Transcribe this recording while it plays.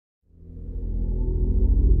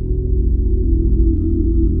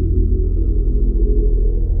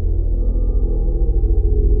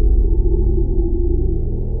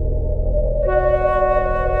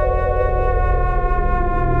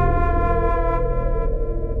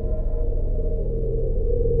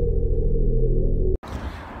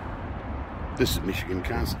This is Michigan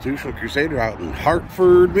Constitutional Crusader out in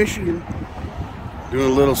Hartford, Michigan.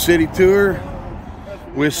 Doing a little city tour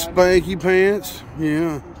with spiky pants.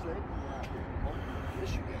 Yeah.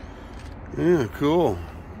 Yeah, cool.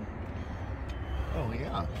 Oh,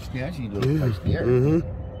 yeah. Snazzy little place there.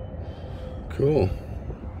 Mm-hmm. Cool. You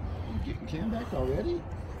getting canned back already?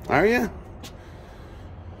 Are you?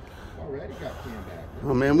 Already got canned back.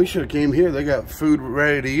 Oh, man, we should have came here. They got food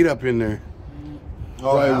ready to eat up in there.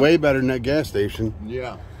 Oh, probably yeah. way better than that gas station.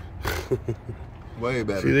 Yeah. Way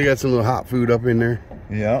better. See, they got some little hot food up in there.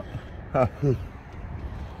 Yeah. Huh.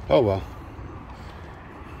 Oh, well.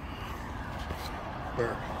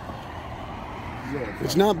 Yeah,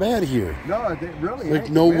 It's not bad here. no, it really Like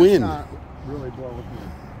ain't. no The wind's wind. not really blowing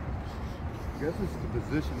here. I guess it's the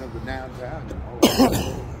position of the downtown.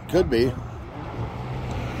 Could be.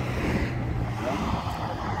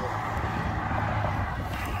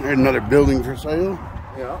 There's another building for sale.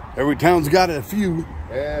 Yeah. Every town's got a few.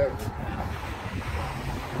 At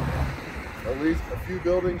least a few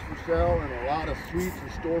buildings for sale and a lot of suites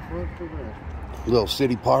and storefronts for rent. Little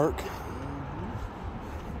city park.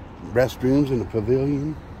 Restrooms in the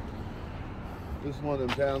pavilion. This is one of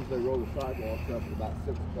them towns they roll the sidewalks up at about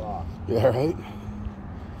 6 o'clock. You all right?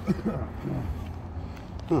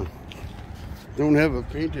 Huh. Don't have a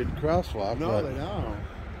painted crosswalk, No, but they don't.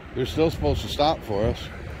 they're still supposed to stop for us.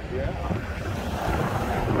 Yeah.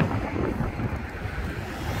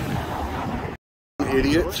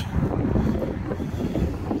 Idiots.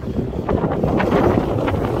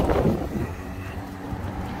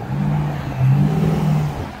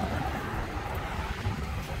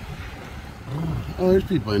 Oh, there's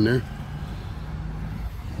people in there.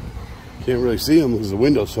 Can't really see them because the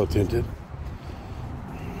window's so tinted.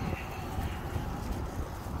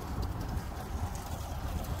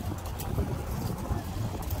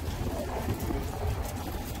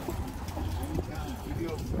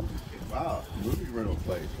 Wow, movie rental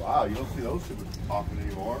place. Wow, you don't see those people talking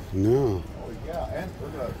anymore. No. Oh yeah, and we're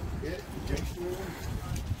gonna hit Jason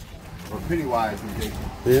or Pennywise and Jason.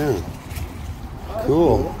 Yeah. Oh,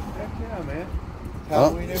 Cool. Heck yeah, man.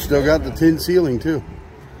 Oh, still got the tin ceiling too.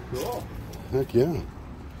 Cool. Heck yeah.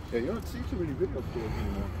 Yeah, you don't see too many video stores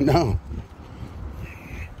anymore. No.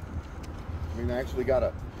 I mean, I actually got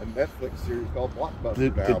a Netflix series called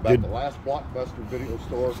Blockbuster now about the last Blockbuster video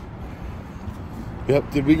store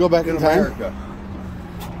Yep. Did we go back in time? America.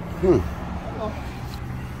 Hmm.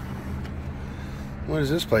 What is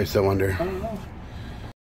this place, I wonder? I don't know.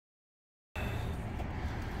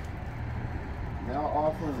 Now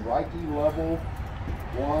offering Reiki level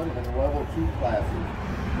 1 and level 2 classes.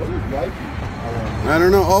 What is Reiki? I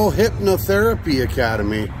don't know. Oh, Hypnotherapy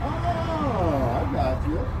Academy. Oh, I got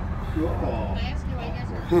you. Cool. Can I ask you why you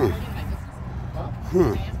guys are recording my business?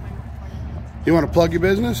 Huh. You want to plug your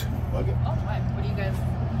business? Plug it. Oh, what? What are you guys?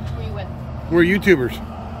 Who are you with? We're YouTubers.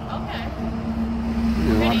 Okay.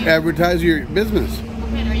 You know, advertise your business.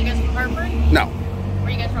 Okay, are you guys from Hartford? No. Where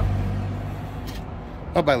are you guys from?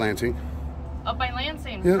 Up by Lansing. Up by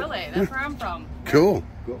Lansing. Yeah. Really? That's where I'm from. Cool.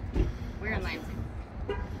 Cool. We're in Lansing.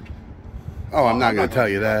 Oh, I'm not going to tell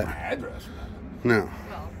you that. My address. No.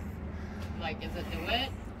 Well, like, is it DeWitt?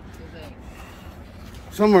 Is it?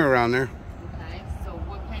 Somewhere around there. Okay. So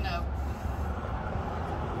what kind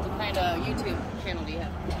of YouTube channel do you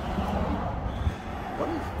have? What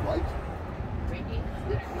is Reiki? Reiki?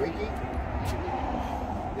 Reiki?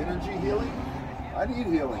 Energy healing? I need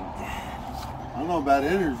healing. I don't know about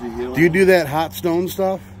energy healing. Do you do that hot stone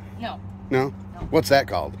stuff? No. No? No. What's that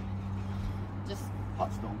called? Just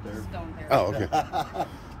hot stone therapy? stone therapy. Oh, okay.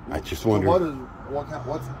 I just So wondered.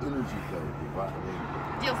 what's energy therapy? What, I mean,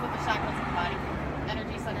 Deals with the chakras of the body.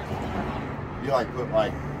 Energy centers within the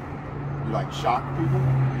body. you like shock people?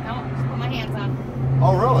 No, just put my hands on.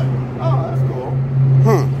 Oh really? Oh, that's cool.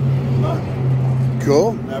 Huh.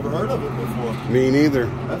 Cool. Never heard of it before. Me neither.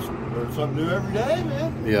 That's learn something new every day,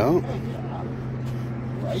 man. Yeah.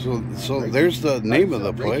 Right. So there's the name of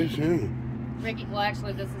the place. Yeah. Ricky, well,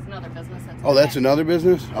 actually, this is another business. Oh, that's another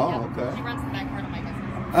business? Oh, Yeah, okay. She runs the back part of my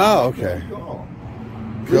business. Oh, okay. Cool.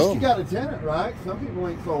 At Cool. least you got a tenant, right? Some people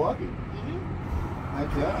ain't so lucky.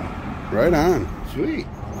 Heck yeah. Right on. Sweet.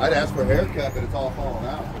 I'd ask for a haircut, but it's all falling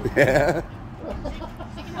out. Yeah.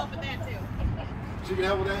 She can help with that, too. She can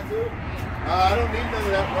help with that too? I don't need none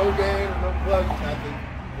of that Rogaine or no plugs, nothing.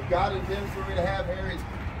 If God intends for me to have hair, it's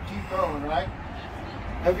keep growing, right?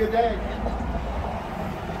 Have a good day.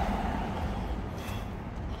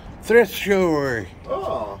 Thrift store.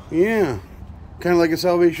 Oh. Yeah. Kind of like a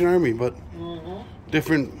Salvation Army, but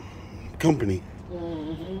different company.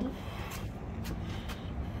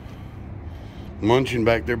 Munching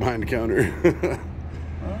back there behind the counter.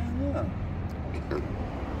 Oh, yeah.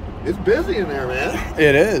 It's busy in there, man.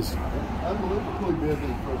 It is. Unbelievably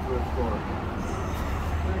busy for a thrift store.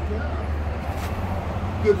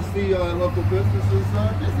 Good to see local businesses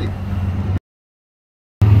busy.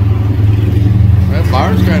 That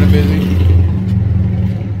bar's kind of busy.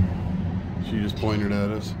 She just pointed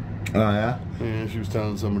at us. Oh, yeah? Yeah, she was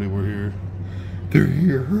telling somebody we're here. They're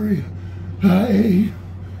here. Hurry. Hi.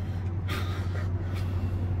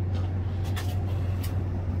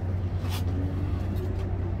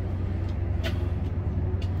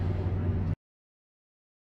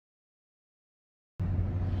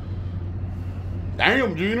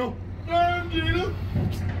 Damn, Gina. Damn, Gina.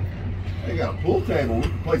 They got a pool table. We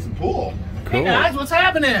can play some pool. Cool. Hey guys, what's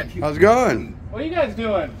happening? How's it going? What are you guys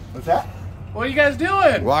doing? What's that? What are you guys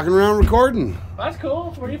doing? Walking around recording. That's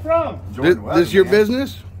cool. Where are you from? This your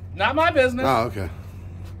business? Not my business. Oh, okay.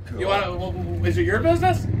 Cool. You want? Is it your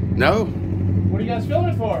business? No, What are you guys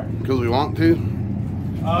filming for? because we want to.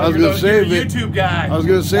 I was gonna say you're a if it- YouTube guy. I was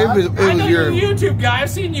gonna say if it I was know your. you're a YouTube guy. I've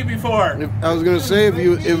seen you before. I was gonna say if it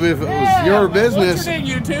was Yeah, your What's business, your name,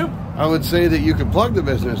 YouTube? I would say that you could plug the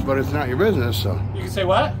business, but it's not your business, so You can say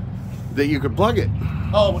what? that you could plug it.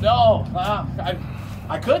 Oh no,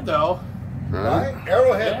 I could though. Right?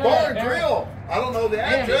 Arrowhead Yeah, Bar and Grill. I don't know the Yeah,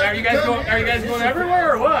 address. are you guys going? Are you guys going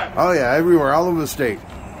everywhere or what? Oh yeah, everywhere, all over the state.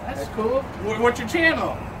 That's cool. What's your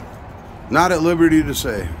channel? Not at liberty to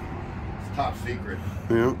say. It's top secret.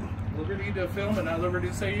 Yeah. Liberty to film and not liberty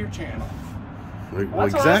to say your channel. Like,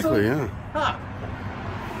 That's exactly. awesome. Yeah.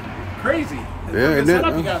 Huh. Crazy. Yeah, What isn't it?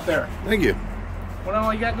 setup you got there? Thank you. What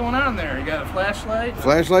all you got going on there? You got a flashlight?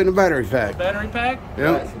 Flashlight and a battery pack. Battery pack?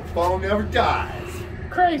 Yep. The phone never dies.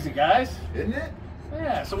 Crazy, guys. Isn't it?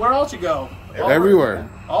 Yeah, so where else you go? Everywhere.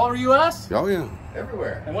 All over U.S.? Oh yeah.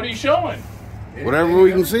 Everywhere. And what are you showing? Whatever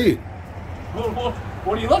we can see.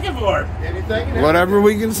 What are you looking for? Anything and Whatever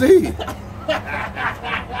we can see.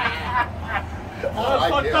 Oh, it's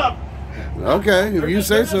fucked it. up. Okay, if you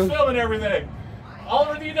say They're just so. filming everything. All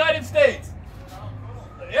over the United States.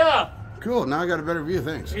 Yeah. Cool. Now I got a better view.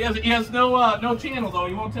 Thanks. He has no channel, though.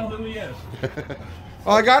 He won't tell who he is.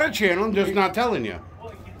 Well, I got a channel. I'm just not telling you.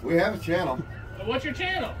 We have a channel. What's your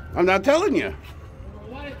channel? I'm not telling you.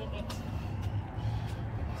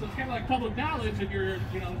 So it's kind of like public knowledge that you're,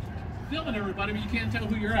 filming everybody, but you can't tell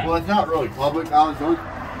who you're at. Well, it's not really public knowledge.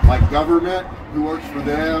 Like government, who works for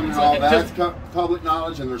them, and all that's public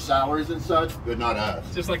knowledge, and their salaries and such, but not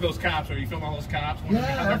us. Just like those cops, where you film all those cops when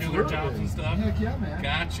they're doing their jobs and stuff. Heck yeah, man.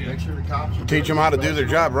 Gotcha. Make sure the cops are Teach them how to do their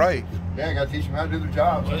job right. Yeah, I got to teach them how to do their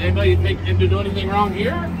jobs. Well, anybody do anything wrong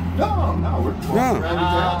here? No, we're walking around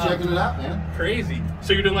town checking it out, man. Crazy.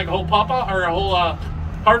 So you're doing like a whole Papa or a whole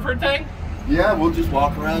Hartford thing? Yeah, we'll just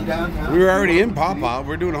walk around downtown. We were already in Pawpaw.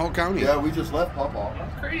 We're doing a whole county. Yeah, we just left Pawpaw.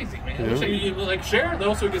 That's crazy, man. Yeah. So you like share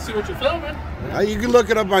though, so we can see what you're filming. You can look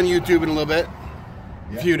it up on YouTube in a little bit.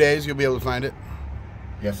 Yeah. A few days, you'll be able to find it.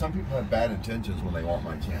 Yeah, some people have bad intentions when they want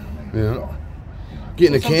my channel. Yeah. So,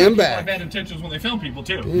 Getting the Sometimes cam people have back. bad intentions when they film people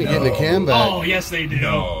too. Yeah, getting the cam back. Oh yes, they do.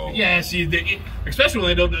 No. Yes, especially when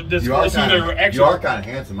they don't disclose who they're you actually. are kind of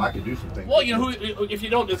handsome. I could do some things. Well, if you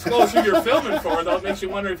don't disclose who you're filming for, though, it makes you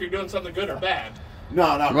wonder if you're doing something good or bad.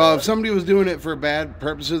 No, not Well, really. if somebody was doing it for bad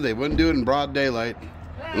purposes, they wouldn't do it in broad daylight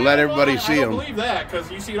and let everybody see I them. don't believe that because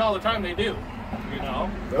you see it all the time. They do.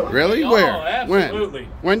 Really? Oh, Where? absolutely.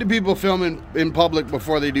 When do people film in public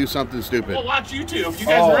before they do something stupid? Well, watch YouTube. You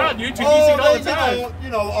guys are on YouTube. You see it all the time. You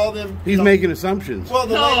know, all them. He's making assumptions. Well,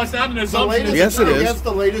 No, it's not an assumption. Yes, it is. Yes,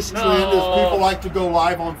 the latest trend is No. people like to go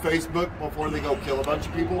live on Facebook before they go kill a bunch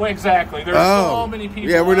of people. Well, exactly. There's so many people.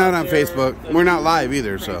 Yeah, we're not out on there Facebook. that We're not do live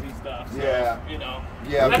either, so. crazy stuff. Yeah.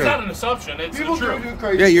 Yeah, That's okay. not an assumption. It's People the do truth.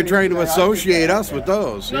 crazy Yeah, you're things. trying to I think associate that, us with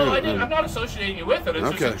those. No, Yeah. I'm not associating you with it. It's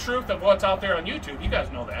Okay. just the truth of what's out there on YouTube. You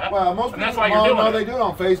guys know that. Well, most and that's people why you're doing they it. do it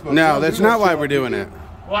on Facebook. No, They that's do that not why shit we're on doing YouTube. it.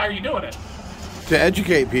 Why are you doing it? To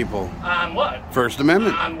educate people. On what? First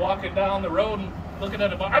Amendment. On walking down the road and looking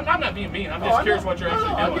at a bar. I'm not being mean. I'm just I curious know. what you're No, I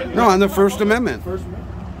actually get doing. it. No, on the First Amendment. First Amendment.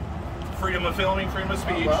 Freedom of filming, freedom of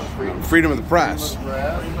speech, Freedom of the press.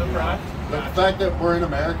 freedom of press. The fact that we're in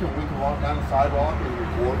America and we can walk down the sidewalk and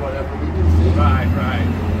record whatever we can see.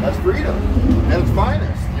 Right. That's freedom at its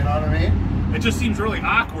finest. You know what I mean? It just seems really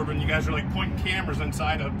awkward when you guys are like pointing cameras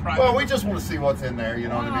inside a private. Well, we just want to see what's in there. You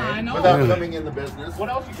know what I I mean? know. Without Yeah. coming in the business. What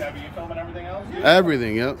else you got? Are you filming everything else?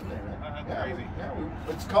 Everything, yep. Yeah, Crazy.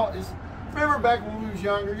 it's called. Remember back when we was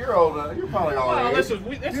younger? You're old. You're probably all Well, right. this is You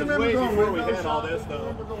way remember going before we window had all shopping? this,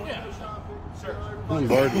 though. Yeah. Sure. I'm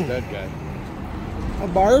bored with that guy. A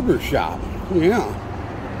barber shop. Yeah.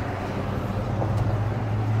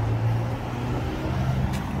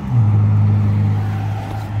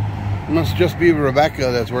 Must just be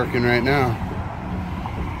Rebecca that's working right now.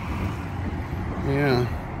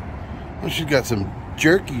 Yeah. Oh, she's got some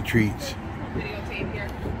jerky treats. Videotape here.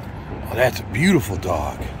 Oh, that's a beautiful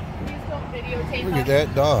dog. Please don't videotape Look us. at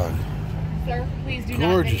that dog. Sir, please do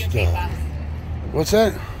Gorgeous not videotape dog. us. What's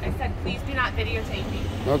that? I said, please do not videotape me.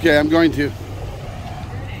 Okay, I'm going to.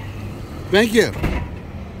 Thank you.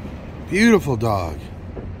 Beautiful dog.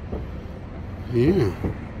 Yeah.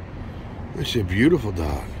 That's a beautiful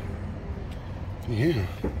dog. Yeah.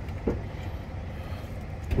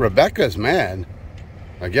 Rebecca's mad,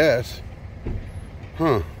 I guess.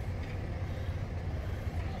 Huh.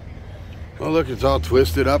 Oh, look, it's all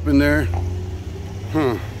twisted up in there.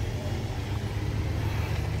 Huh.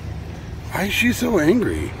 Why is she so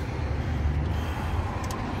angry?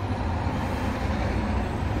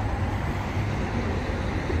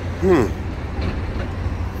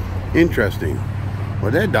 Interesting.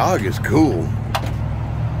 Well, that dog is cool.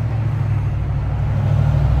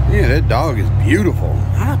 Yeah, that dog is beautiful.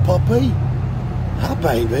 Hi, puppy. Hi,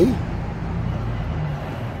 baby.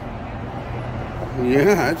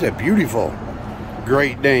 Yeah, that's a beautiful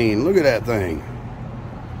Great Dane. Look at that thing.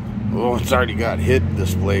 Oh, it's already got hip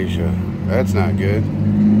dysplasia. That's not good.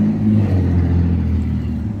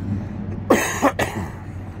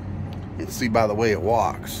 You can see by the way it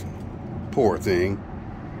walks. Poor thing.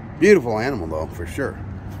 Beautiful animal, though, for sure.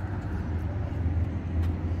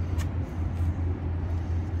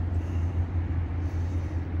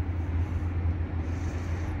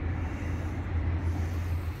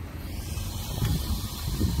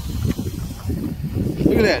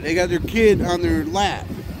 Look at that. They got their kid on their lap.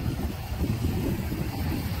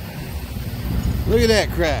 Look at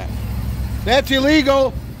that crap. That's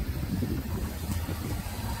illegal.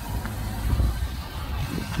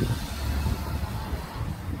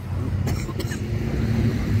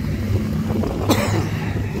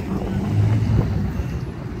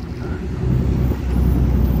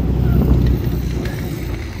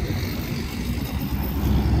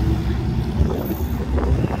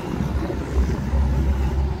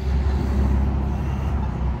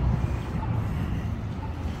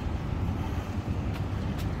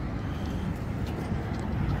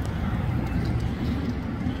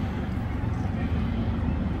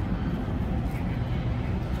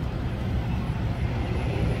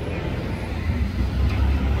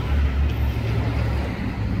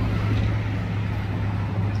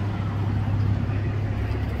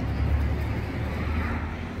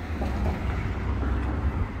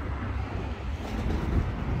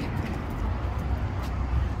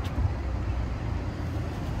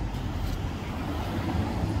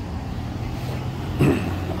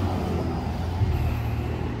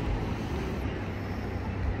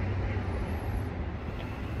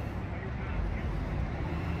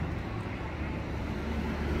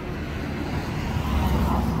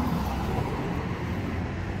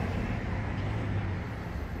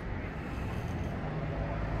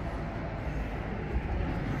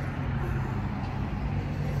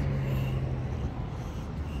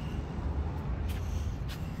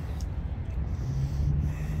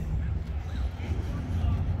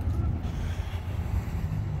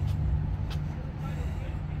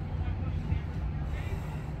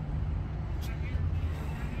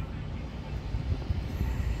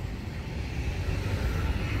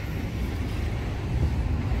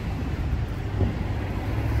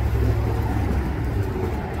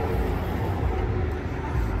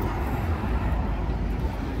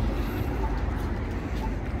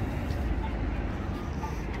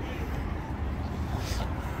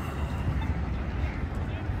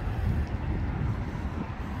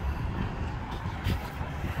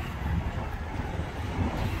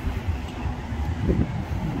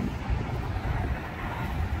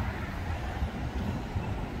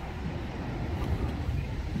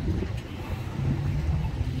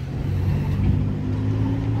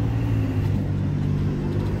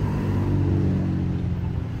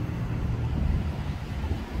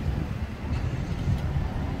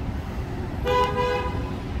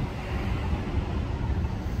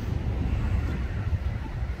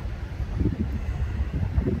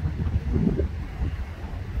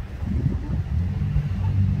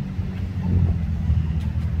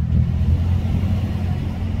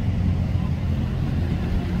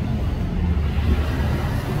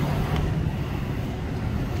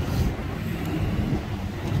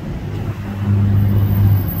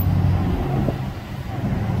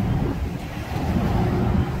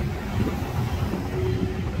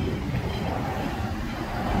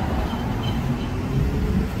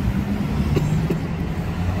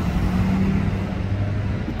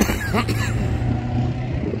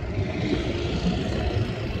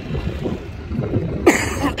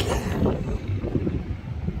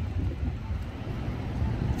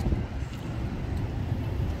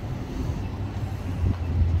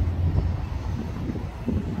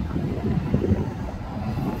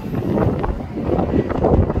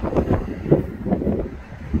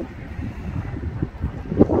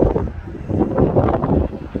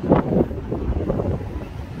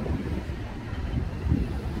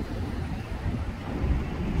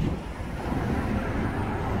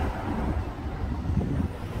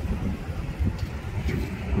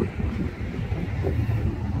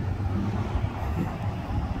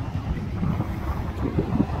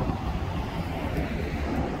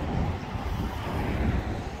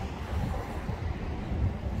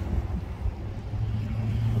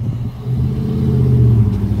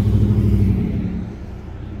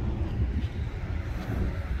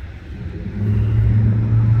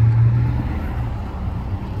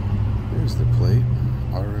 The plate,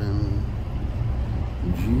 RMG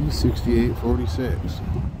 6846.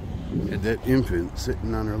 Had that infant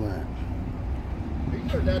sitting on her lap. He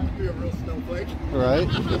turned out to be a real snowflake. Right?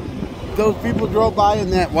 Those people drove by in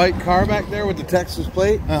that white car back there with the Texas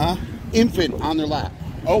plate. Infant on their lap.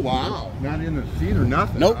 Oh, wow. Not in the seat or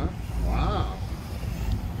nothing. Nope. Huh? Wow.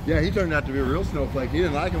 Yeah, he turned out to be a real snowflake. He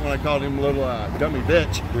didn't like it when I called him a little dummy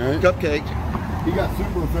bitch. Right. Cupcake. He got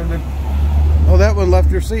super offended. Oh, that one left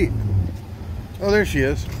her seat. Oh, there she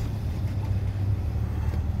is.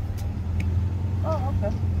 Oh,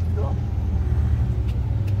 okay. Cool.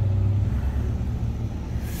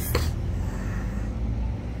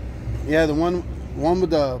 Yeah, the one with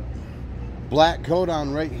the black coat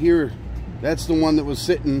on right here, that's the one that was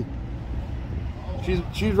sitting.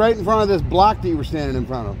 She's right in front of this block that you were standing in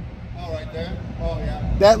front of. Oh, right there? Oh,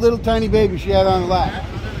 yeah. That little tiny baby she had on her lap.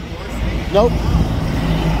 Nope.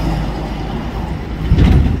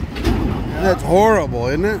 That's horrible,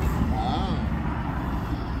 isn't it? Wow.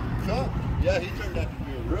 So, yeah, he turned out to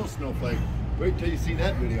be a real snowflake. Wait till you see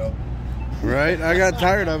that video. Right? I got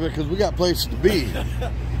tired of it because we got places to be.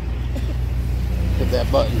 Hit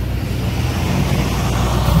that button.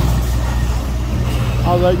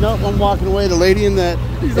 I was like, nope, I'm walking away. The lady in that. I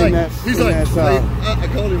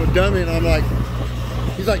called him a dummy, and I'm like,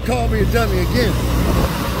 he's like, call me a dummy again.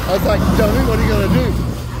 I was like, dummy, what are you gonna do?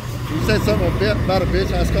 He said something about a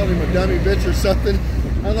bitch. I was calling him a dummy bitch or something.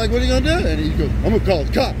 I was like, what are you gonna do? And he goes, I'm gonna call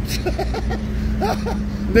the cops.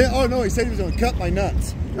 Oh no, he said he was gonna cut my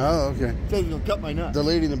nuts. Oh, okay. He said he was gonna cut my nuts. The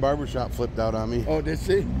lady in the barber shop flipped out on me. Oh, did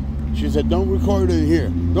she? She said, don't record in here.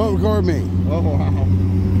 Don't record me. Oh, wow.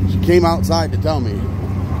 She came outside to tell me.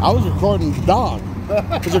 I was recording the dog.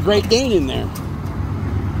 There's a Great Dane in there.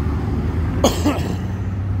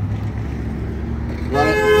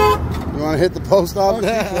 You want to hit the post office?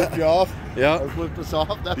 Oh, she flipped you off. Yeah. Or flipped us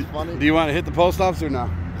off. That's funny. Do you want to hit the post office or no?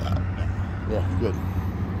 Yeah, good.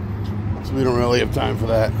 So we don't really have time for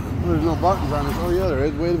that. Oh, there's no buttons on this. Oh yeah, there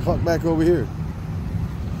is. Way the fuck back over here.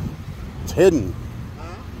 It's hidden.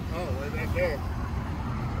 Oh, way back there.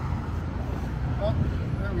 Oh,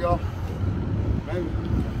 there we go. Maybe.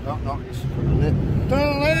 No, just turn to the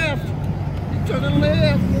left. Turn to the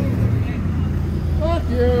left. Fuck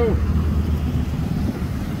you.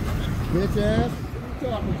 Bitch ass. What are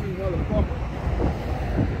you talking to, motherfucker?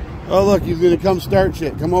 Oh look, he's gonna come start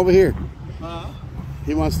shit. Come over here. Huh?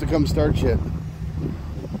 He wants to come start shit.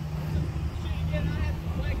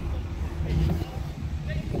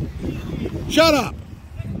 Shut up!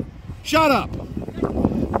 Shut up!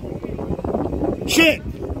 Shit!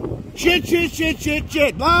 Shit, shit, shit, shit,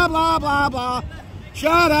 shit! Blah, blah, blah, blah!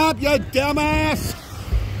 Shut up, you dumbass!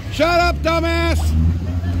 Shut up, dumbass!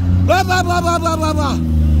 Blah, blah, blah, blah, blah, blah, blah!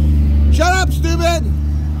 Shut up, stupid!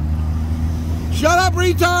 Shut up,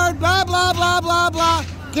 retard! Blah, blah, blah, blah, blah!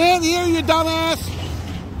 Can't hear you, dumbass!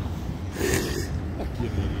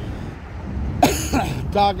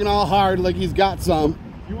 Talking all hard like he's got some.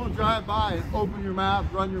 You want to drive by and open your mouth,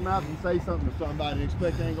 run your mouth, and say something to somebody and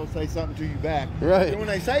expect they ain't going to say something to you back. Right. And when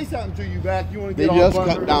they say something to you back, you want to They get just all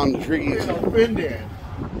cut down the trees. Offended.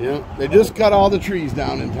 Yeah, they just cut all the trees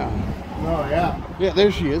down in town. Oh, yeah. Yeah,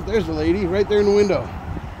 there she is. There's the lady right there in the window.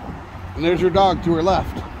 And there's her dog to her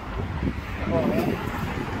left. Oh, yeah.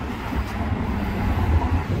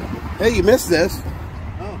 Hey, you missed this.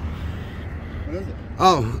 Oh. What is it?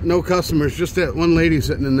 Oh, no customers. Just that one lady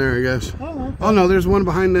sitting in there, I guess. Oh, okay. Oh, no, there's one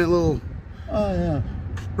behind that little... Oh, yeah.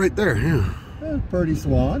 Right there, yeah. Pretty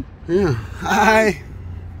swan. Yeah. Hi.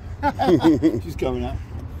 She's coming out.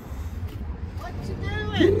 What you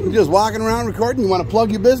doing? You just walking around recording? You want to plug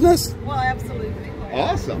your business? Well, absolutely.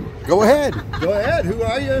 Awesome. Go ahead. Go ahead. Who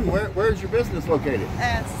are you and where's your business located?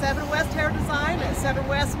 At 7 West Hair Design at 7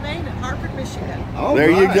 West Main in Hartford, Michigan. Oh, There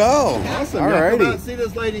you go. Awesome. All Now come righty. out and see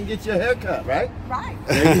this lady and get you a haircut, right? Right.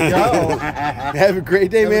 There you go. Have a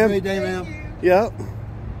great day, Have a ma'am. great day, ma'am. Yep.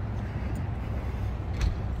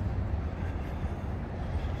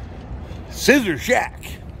 Scissor Shack.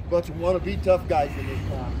 Bunch of wannabe tough guys in this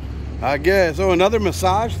town. I guess. Oh, another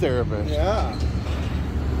massage therapist. Yeah.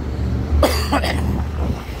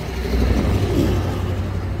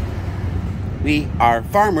 We are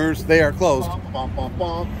farmers. They are closed. Bum, bum, bum,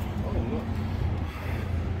 bum. Oh, look.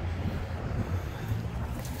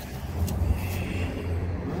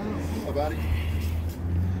 Hello, buddy.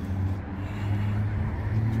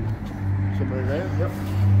 Somebody there? Yep.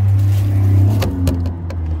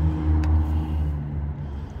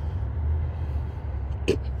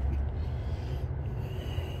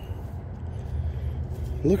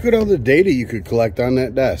 Look at all the data you could collect on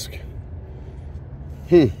that desk.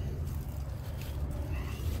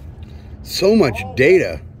 So much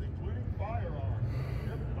data.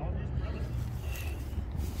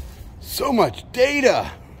 So much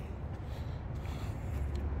data.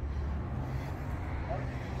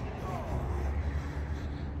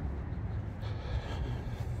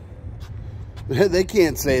 They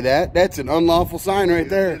can't say that. That's an unlawful sign right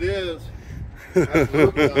there. It is.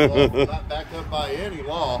 Absolutely unlawful. Not backed up by any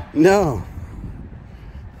law. No.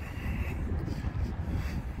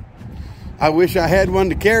 I wish I had one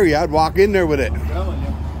to carry. I'd walk in there with it. I'm telling you.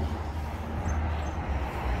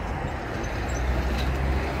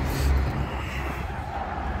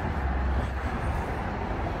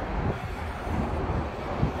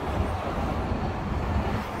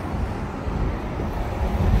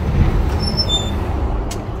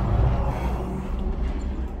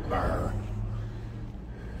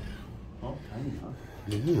 Oh, tiny, huh?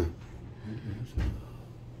 Yeah.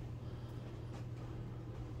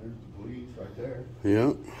 There's the bleach right there.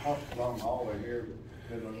 Yeah. Up along the hallway here,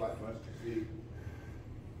 but didn't look like much to see.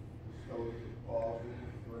 Stove, coffee,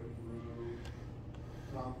 break room,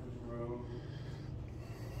 conference room.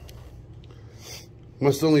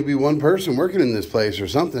 Must only be one person working in this place or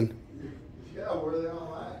something. Yeah, where are they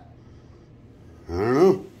all at? I don't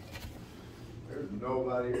know. There's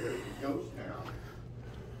nobody here. It's a ghost town.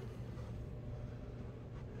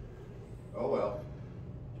 Oh well.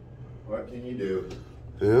 What can you do?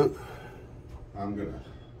 Yeah. I'm gonna.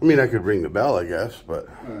 I mean, I could ring the bell, I guess, but...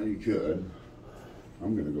 You could.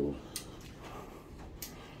 I'm gonna go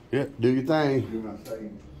Yeah, do your thing. do my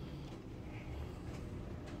thing.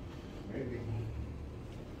 Maybe.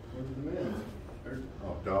 Where's the men? There's.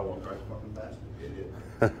 Oh, dog walk right fucking past it, idiot.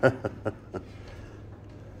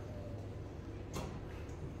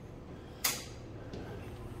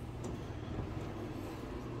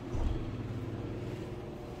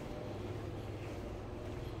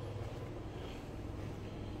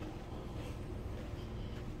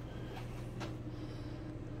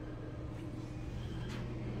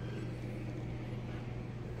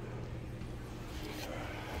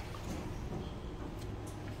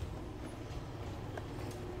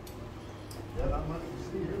 Yeah, not much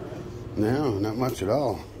to see here, right? No, not much at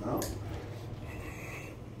all. No.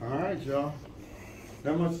 All right, y'all.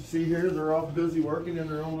 Not much to see here. They're all busy working in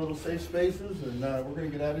their own little safe spaces, and we're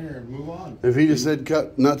going to get out of here and move on. If he just said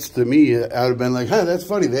cut nuts to me, I would have been like, huh, that's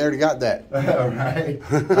funny. They already got that. All right.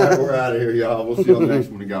 All right, we're out of here, y'all. We'll see you on the next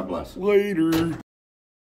one. God bless. Later.